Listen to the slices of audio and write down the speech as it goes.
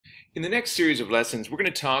In the next series of lessons, we're going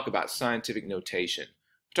to talk about scientific notation.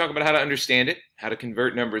 We'll talk about how to understand it, how to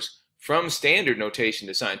convert numbers from standard notation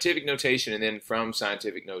to scientific notation, and then from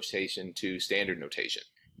scientific notation to standard notation.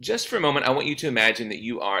 Just for a moment, I want you to imagine that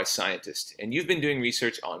you are a scientist, and you've been doing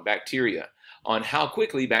research on bacteria, on how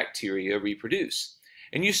quickly bacteria reproduce.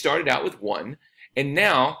 And you started out with 1, and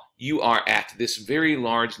now you are at this very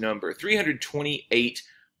large number, 328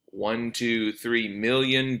 1, 2, 3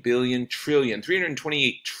 million, billion, trillion,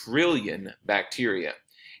 328 trillion bacteria.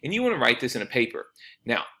 And you want to write this in a paper.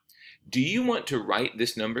 Now, do you want to write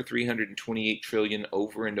this number 328 trillion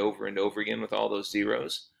over and over and over again with all those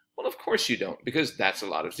zeros? Well, of course you don't, because that's a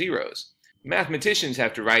lot of zeros. Mathematicians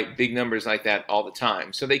have to write big numbers like that all the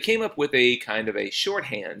time, so they came up with a kind of a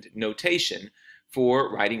shorthand notation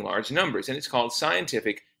for writing large numbers, and it's called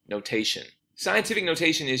scientific notation. Scientific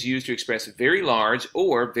notation is used to express very large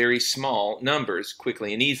or very small numbers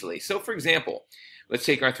quickly and easily. So for example, let's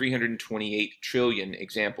take our 328 trillion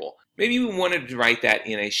example. Maybe we wanted to write that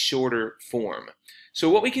in a shorter form. So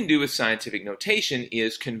what we can do with scientific notation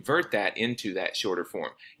is convert that into that shorter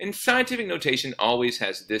form. And scientific notation always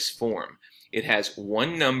has this form. It has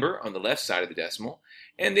one number on the left side of the decimal,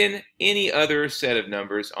 and then any other set of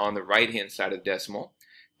numbers on the right-hand side of the decimal,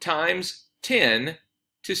 times 10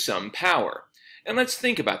 to some power. And let's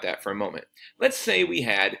think about that for a moment. Let's say we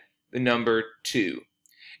had the number 2,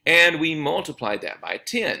 and we multiplied that by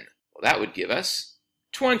 10. Well, that would give us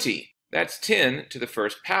 20. That's 10 to the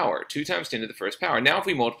first power, 2 times 10 to the first power. Now if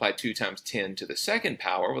we multiply 2 times 10 to the second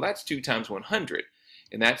power, well, that's 2 times 100,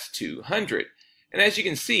 and that's 200. And as you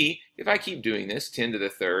can see, if I keep doing this, 10 to the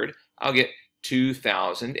third, I'll get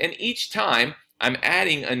 2,000, and each time I'm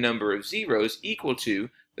adding a number of zeros equal to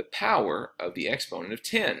the power of the exponent of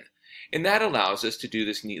 10. And that allows us to do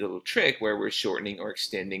this neat little trick where we're shortening or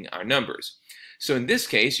extending our numbers. So in this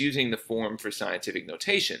case, using the form for scientific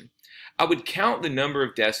notation, I would count the number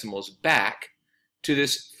of decimals back to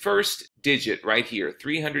this first digit right here,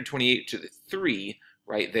 328 to the 3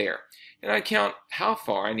 right there. And I count how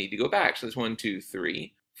far I need to go back. So that's 1, 2,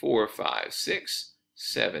 3, 4, 5, 6,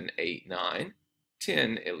 7, 8, 9,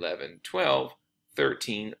 10, 11, 12,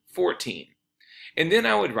 13, 14. And then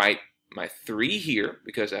I would write my 3 here,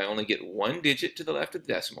 because I only get one digit to the left of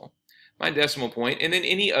the decimal, my decimal point, and then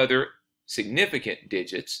any other significant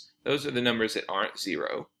digits, those are the numbers that aren't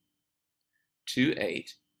 0, 2,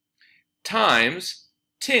 8, times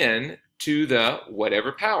 10 to the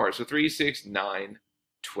whatever power. So 3, 6, 9,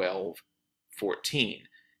 12, 14.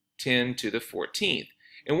 10 to the 14th.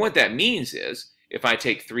 And what that means is, if I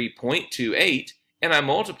take 3.28 and I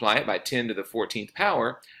multiply it by 10 to the 14th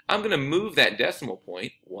power, I'm going to move that decimal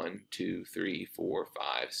point 1, 2, 3, 4,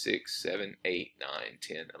 5, 6, 7, 8, 9,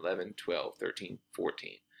 10, 11, 12, 13,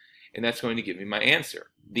 14. And that's going to give me my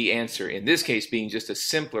answer. The answer in this case being just a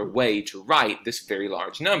simpler way to write this very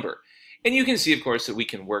large number. And you can see, of course, that we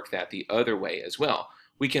can work that the other way as well.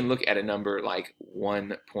 We can look at a number like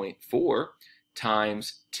 1.4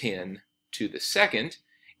 times 10 to the second,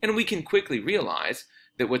 and we can quickly realize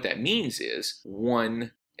that what that means is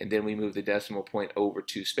 1, and then we move the decimal point over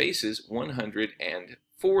 2 spaces,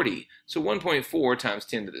 140. So 1.4 times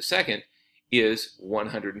 10 to the second is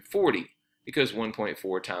 140, because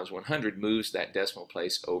 1.4 times 100 moves that decimal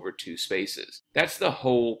place over 2 spaces. That's the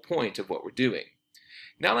whole point of what we're doing.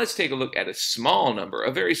 Now let's take a look at a small number,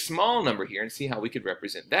 a very small number here, and see how we could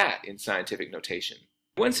represent that in scientific notation.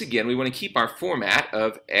 Once again, we want to keep our format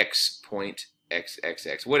of x point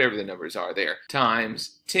xxx, whatever the numbers are there,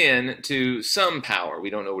 times 10 to some power. We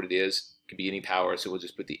don't know what it is. It could be any power, so we'll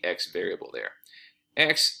just put the x variable there.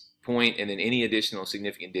 X point, and then any additional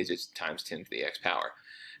significant digits times 10 to the x power.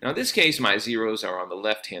 Now in this case, my zeros are on the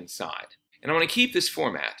left-hand side. And I want to keep this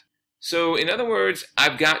format. So in other words,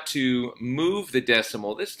 I've got to move the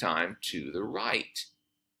decimal this time to the right.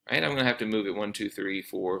 Right? I'm going to have to move it 1, 2, 3,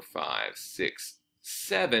 4, 5, 6,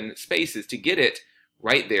 7 spaces to get it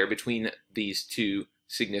right there between these two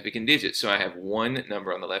significant digits. So I have one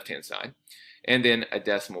number on the left-hand side, and then a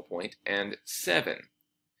decimal point, and 7.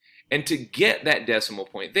 And to get that decimal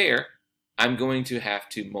point there, I'm going to have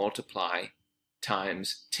to multiply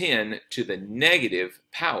times 10 to the negative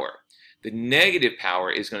power. The negative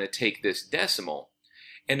power is going to take this decimal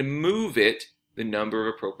and move it the number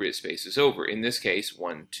of appropriate spaces over. In this case,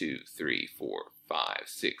 1, 2, 3, 4, 5,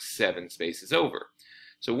 6, 7 spaces over.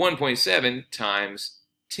 So 1.7 times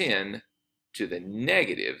 10 to the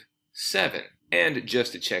negative 7. And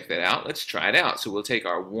just to check that out, let's try it out. So we'll take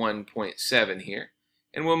our 1.7 here,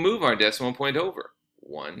 and we'll move our decimal point over.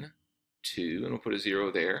 1, 2, and we'll put a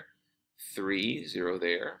 0 there. 3, 0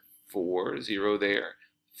 there. 4, 0 there.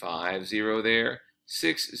 5, 0 there.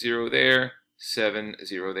 6, 0 there. 7,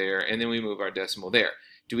 0 there, and then we move our decimal there.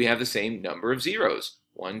 Do we have the same number of zeros?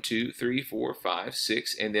 1, 2, 3, 4, 5,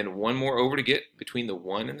 6, and then one more over to get between the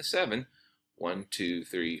 1 and the 7. 1, 2,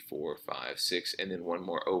 3, 4, 5, 6, and then one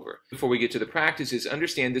more over. Before we get to the practices,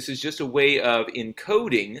 understand this is just a way of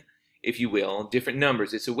encoding, if you will, different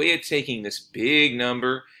numbers. It's a way of taking this big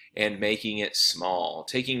number and making it small.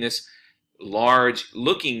 Taking this large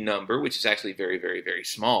looking number, which is actually very, very, very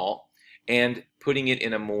small, and putting it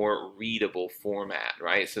in a more readable format,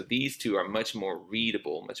 right? So these two are much more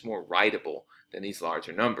readable, much more writable than these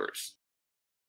larger numbers.